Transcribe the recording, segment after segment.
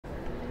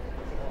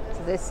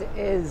This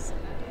is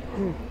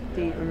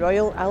the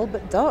Royal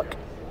Albert Dock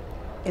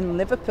in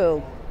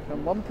Liverpool,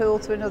 from one pool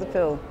to another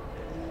pool.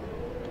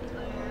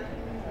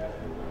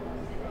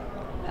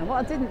 And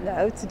what I didn't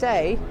know,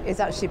 today is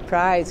actually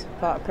Pride,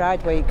 part of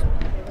Pride Week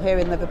here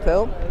in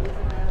Liverpool.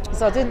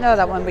 So I didn't know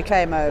that when we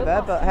came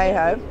over, but hey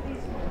ho.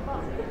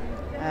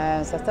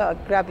 So I thought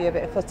I'd grab you a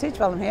bit of footage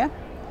while I'm here.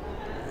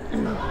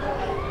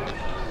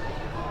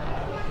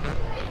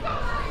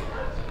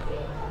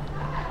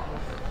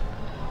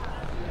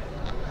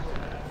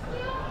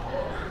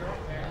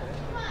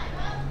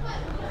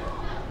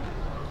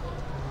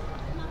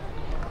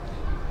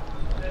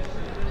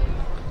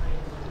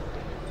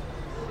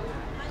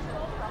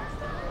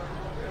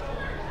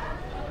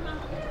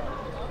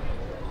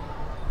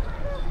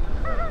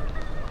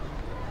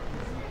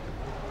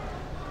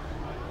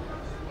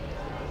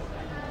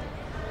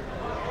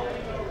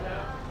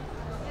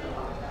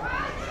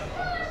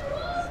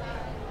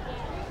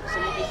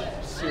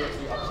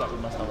 Seriously upset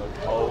with my stomach.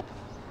 Oh.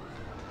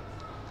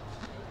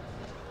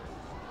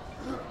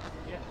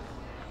 Yeah.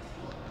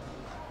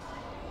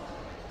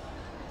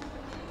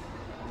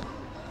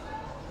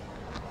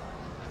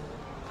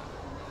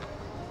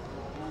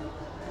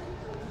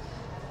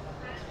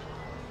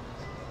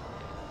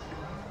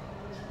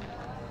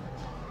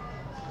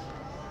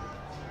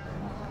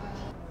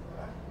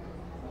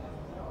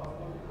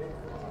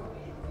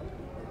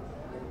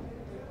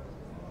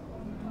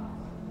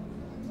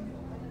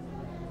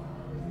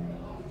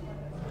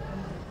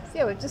 So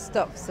yeah, we've just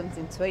stopped for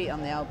something to eat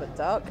on the Albert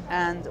Dock,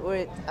 and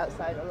we're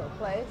outside a little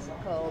place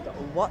called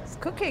What's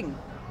Cooking.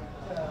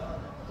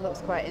 Looks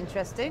quite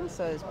interesting,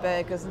 so there's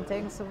burgers and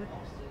things, so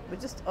we're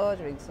just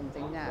ordering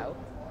something now.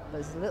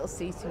 There's a little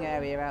seating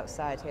area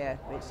outside here,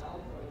 which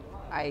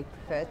I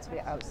prefer to be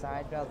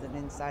outside rather than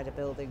inside a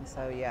building,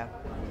 so yeah.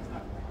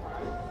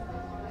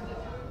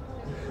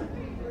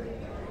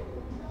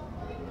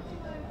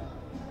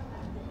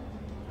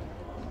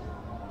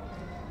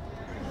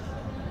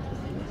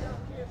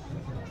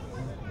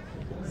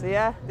 So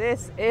yeah,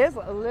 this is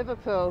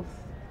Liverpool.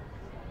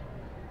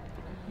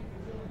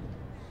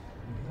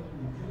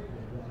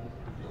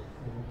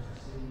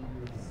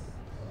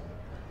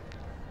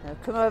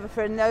 I've come over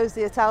for a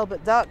nosy at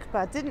Albert Dock, but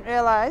I didn't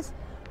realise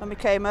when we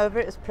came over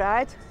it was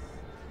Pride.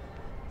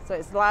 So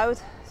it's loud,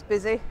 it's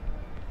busy,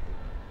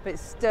 but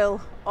it's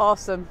still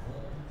awesome.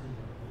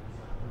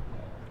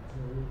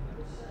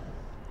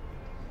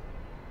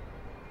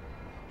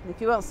 And if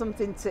you want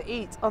something to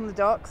eat on the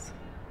docks,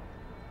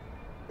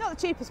 not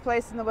the cheapest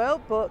place in the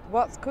world, but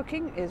What's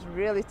Cooking is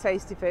really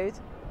tasty food.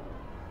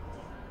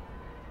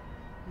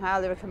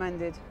 Highly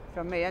recommended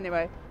from me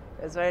anyway.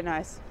 It was very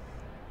nice.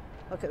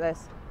 Look at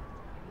this.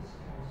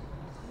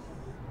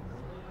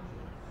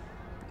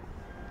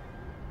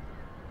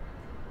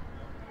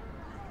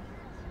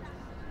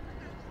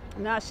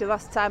 And actually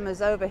last time I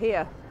was over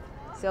here,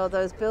 see all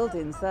those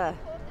buildings there?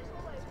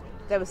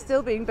 They were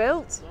still being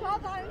built.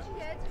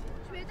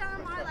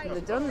 And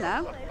they're done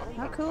now.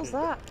 How cool is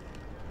that?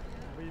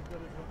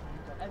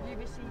 Have you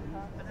received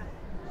her?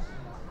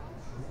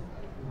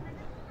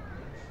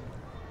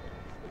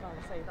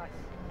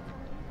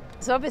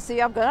 So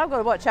obviously I've got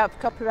to watch out for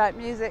copyright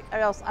music, or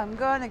else I'm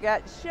going to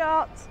get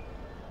shot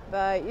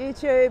by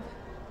YouTube.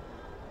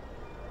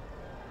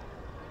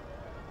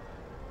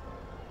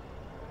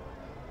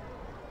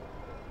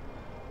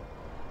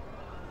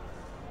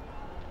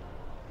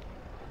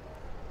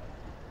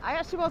 I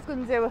actually was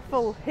going to do a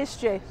full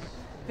history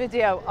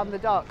video on the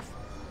docks,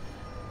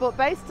 but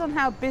based on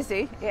how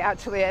busy it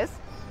actually is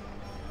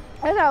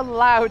and how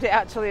loud it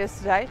actually is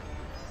today,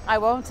 I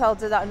won't. I'll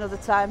do that another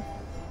time.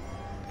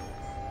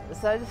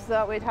 So I just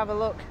thought we'd have a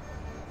look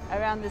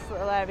around this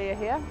little area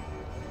here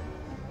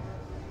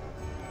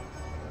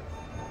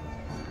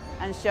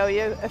and show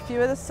you a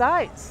few of the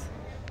sights.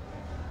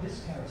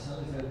 This carousel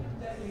is open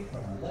daily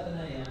from 11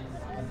 AM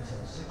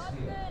until 6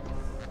 PM.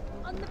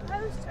 On the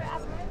poster,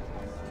 haven't I?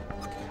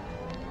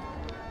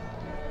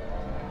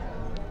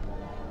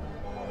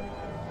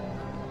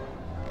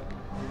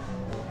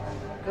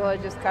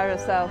 Gorgeous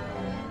carousel.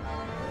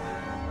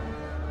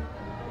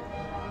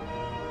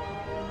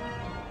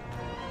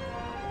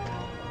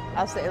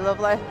 Absolutely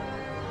lovely.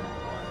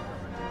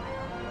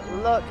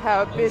 Look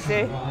how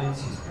busy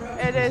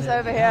it is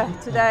over here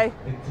today.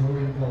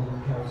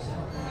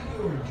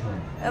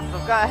 Yep,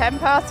 we've got a hen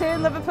party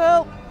in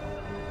Liverpool.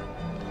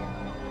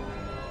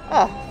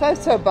 Oh,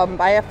 photo bomb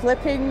by a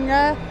flipping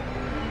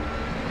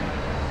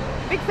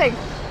big thing.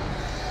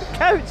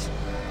 Coach.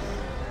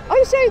 I'll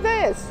you show you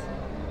this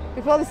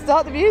before they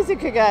start the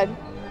music again.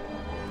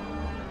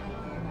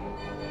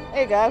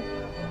 There you go.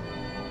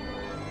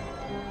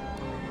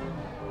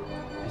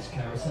 This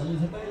carousel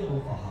is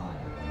available for hire.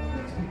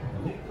 Let's pick up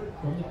a leaflet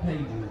from the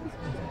pages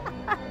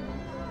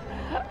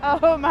today.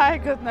 Oh my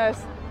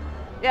goodness.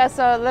 Yeah,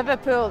 so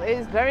Liverpool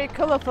is very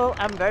colourful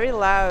and very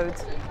loud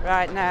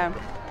right now.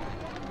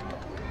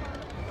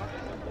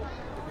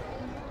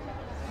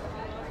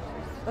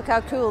 Look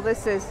how cool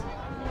this is.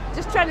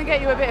 Just trying to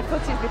get you a bit of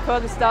footage before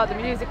they start the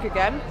music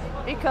again.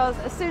 because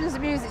as soon as the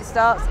music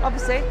starts,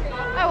 obviously,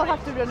 I will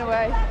have to run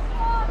away.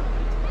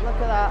 Look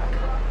at that.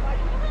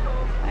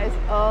 That is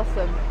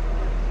awesome.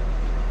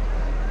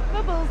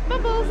 Bubbles,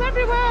 bubbles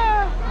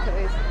everywhere. Look at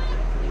these.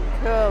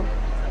 Cool.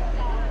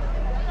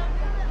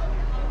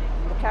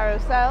 The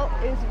carousel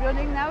is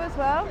running now as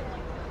well.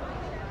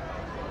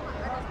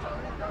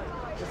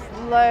 Just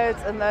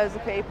loads and loads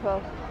of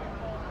people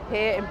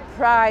here in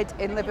Pride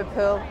in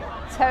Liverpool,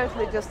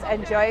 totally just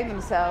enjoying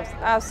themselves.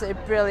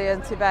 Absolutely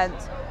brilliant event.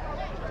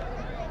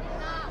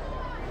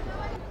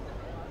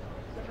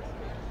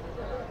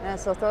 And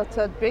so I thought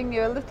I'd bring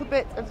you a little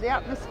bit of the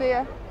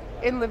atmosphere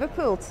in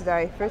Liverpool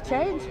today for a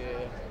change.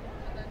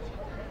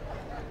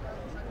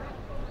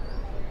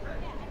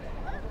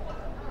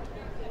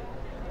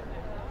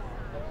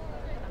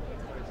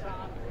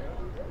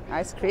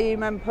 Ice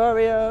cream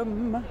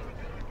emporium.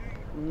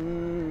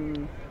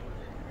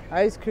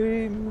 Ice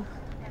cream.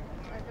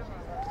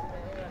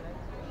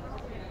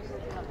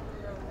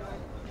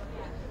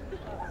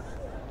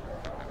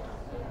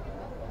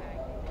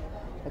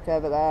 Look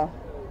over there.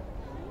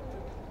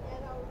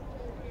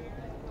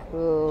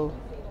 Cool.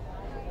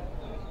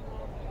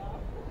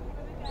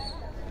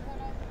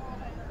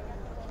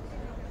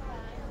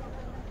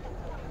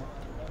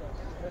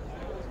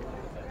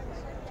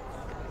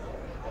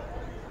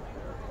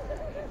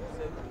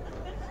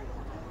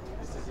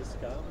 This is a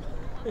scam.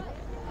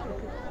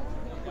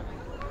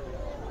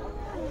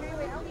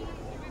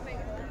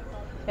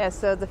 Yeah,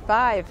 so the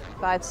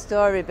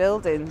five-story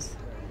buildings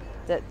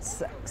that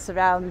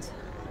surround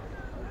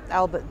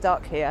Albert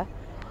Dock here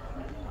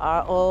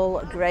are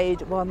all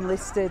Grade 1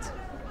 listed.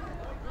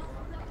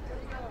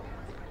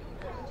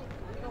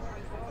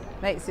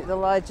 Makes it the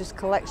largest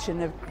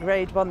collection of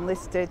Grade 1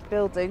 listed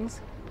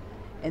buildings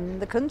in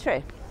the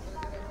country.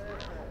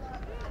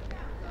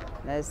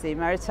 There's the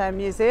Maritime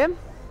Museum.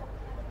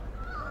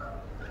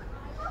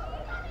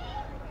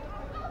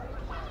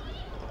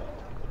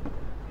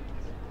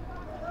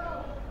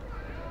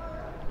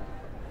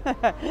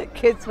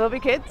 Kids will be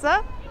kids,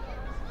 huh?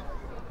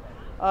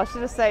 Or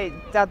should I say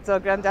dads or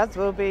granddads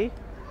will be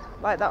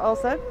like that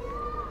also?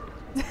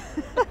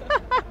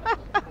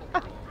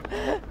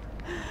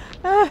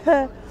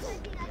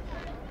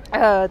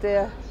 Oh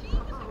dear.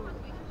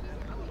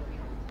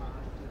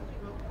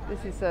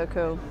 This is so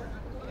cool.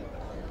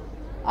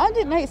 And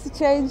it makes a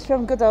change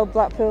from good old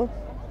Blackpool.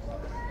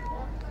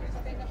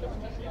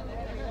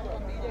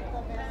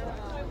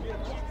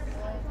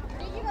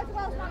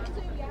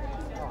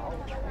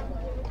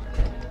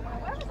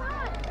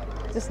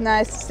 Just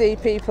nice to see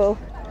people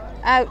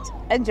out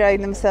enjoying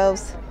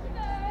themselves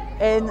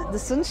in the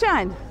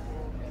sunshine.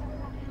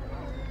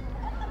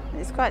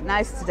 It's quite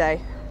nice today.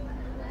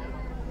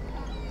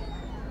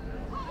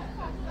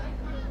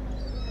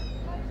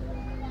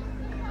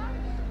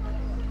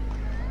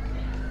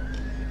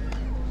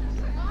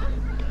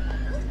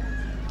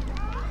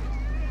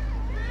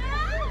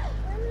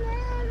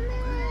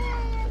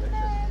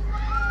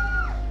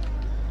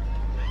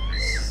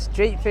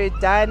 Street food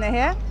diner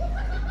here,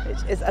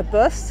 which is a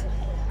bus.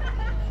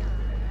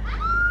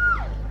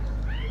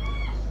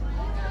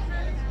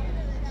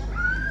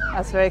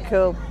 That's very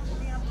cool.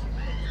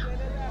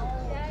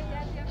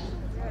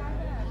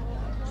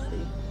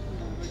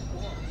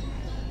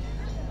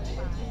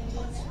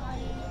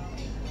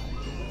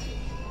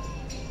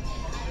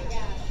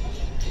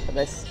 Look at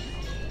this.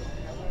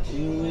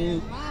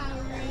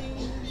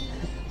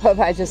 What have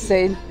I just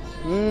seen?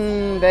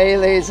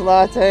 Bailey's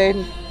latte.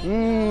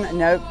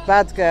 No,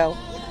 bad girl.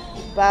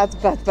 Bad.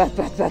 That's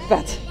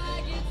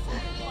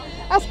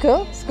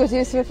cool. It's good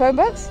use of a phone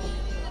box.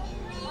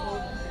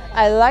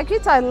 I like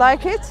it.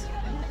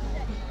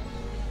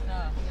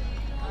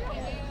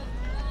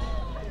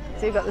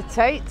 So you've got the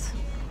Tate.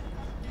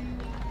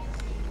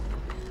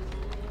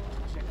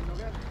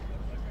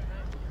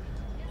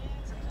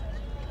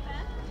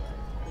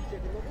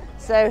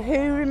 So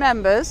who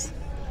remembers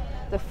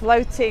the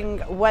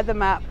floating weather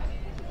map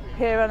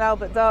here on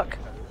Albert Dock?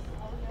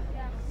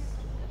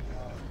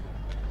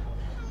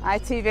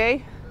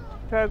 ITV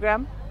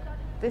programme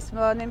this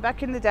morning,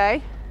 back in the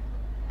day.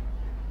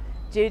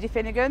 Judy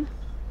Finnegan,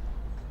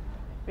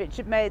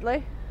 Richard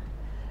Madeley,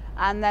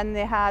 and then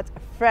they had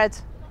Fred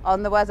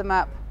on the weather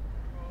map.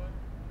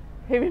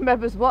 Who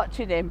remembers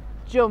watching him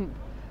jump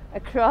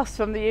across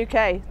from the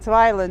UK to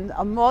Ireland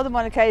on more than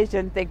one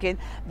occasion, thinking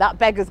that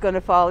beggar's going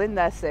to fall in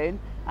there soon?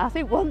 And I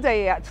think one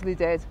day he actually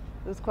did.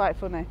 It was quite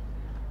funny.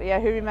 But yeah,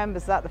 who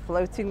remembers that, the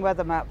floating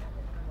weather map?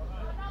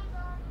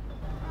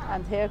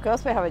 And here, of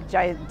course, we have a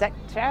giant deck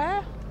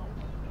chair.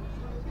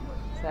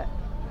 So,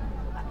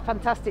 a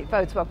fantastic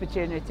photo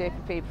opportunity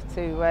for people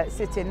to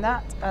sit in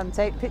that and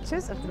take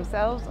pictures of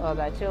themselves or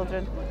their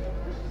children.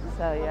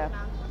 So yeah,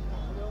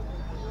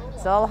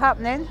 it's all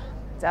happening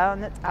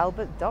down at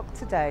Albert Dock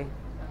today.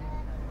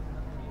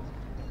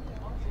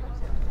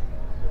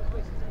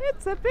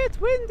 It's a bit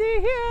windy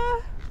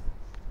here.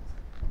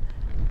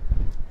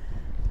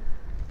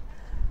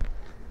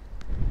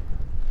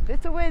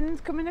 Bit of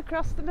wind coming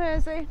across the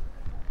Mersey.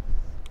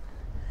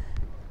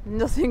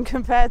 Nothing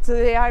compared to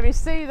the Irish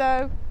Sea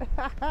though.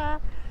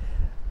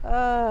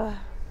 Oh,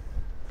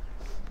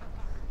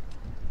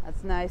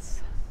 that's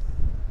nice.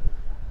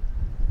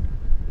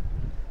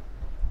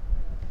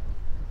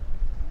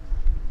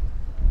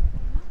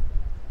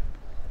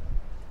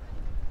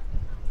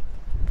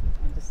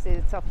 And just see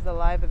the top of the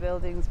Liver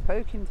buildings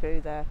poking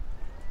through there.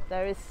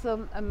 There is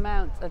some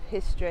amount of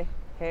history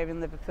here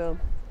in Liverpool.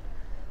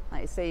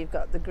 Like you say, you've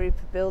got the group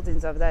of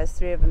buildings over there, there's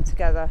 3 of them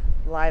together,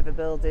 Liver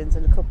buildings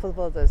and a couple of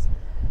others,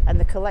 and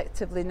they're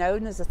collectively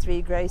known as the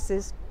Three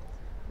Graces.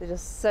 They're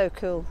just so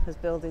cool as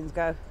buildings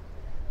go.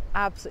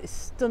 Absolutely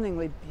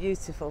stunningly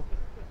beautiful.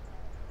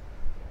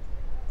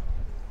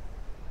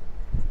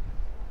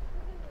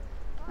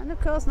 And of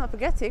course, not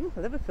forgetting,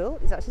 Liverpool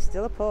is actually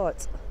still a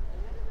port.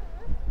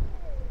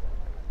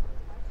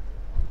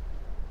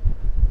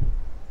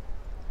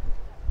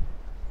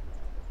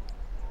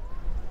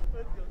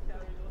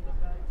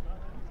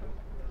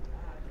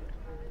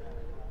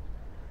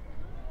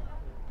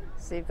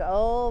 So you've got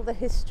all the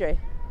history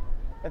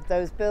of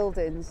those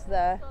buildings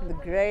there, the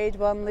Grade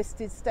 1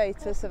 listed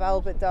status of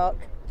Albert Dock.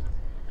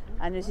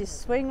 And as you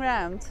swing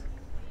round,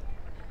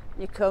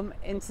 you come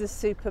into the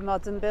super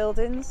modern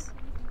buildings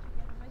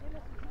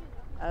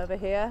over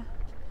here.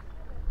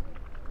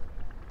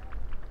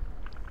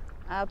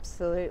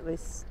 Absolutely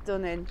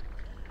stunning.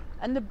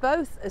 And they're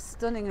both as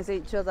stunning as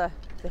each other,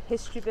 the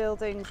history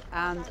buildings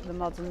and the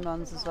modern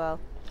ones as well.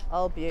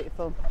 All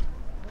beautiful.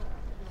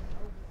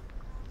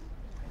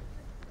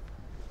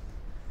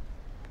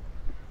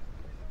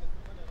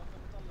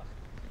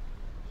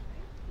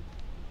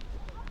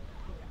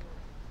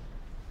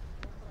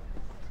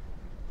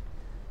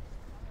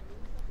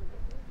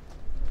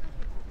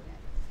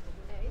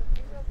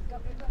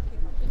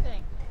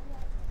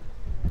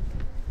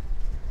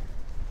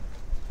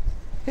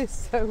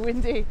 It's so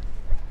windy.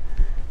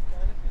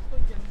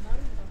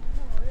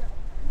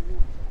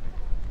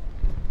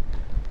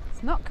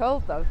 It's not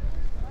cold though.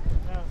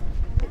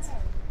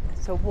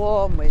 It's a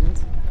warm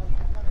wind.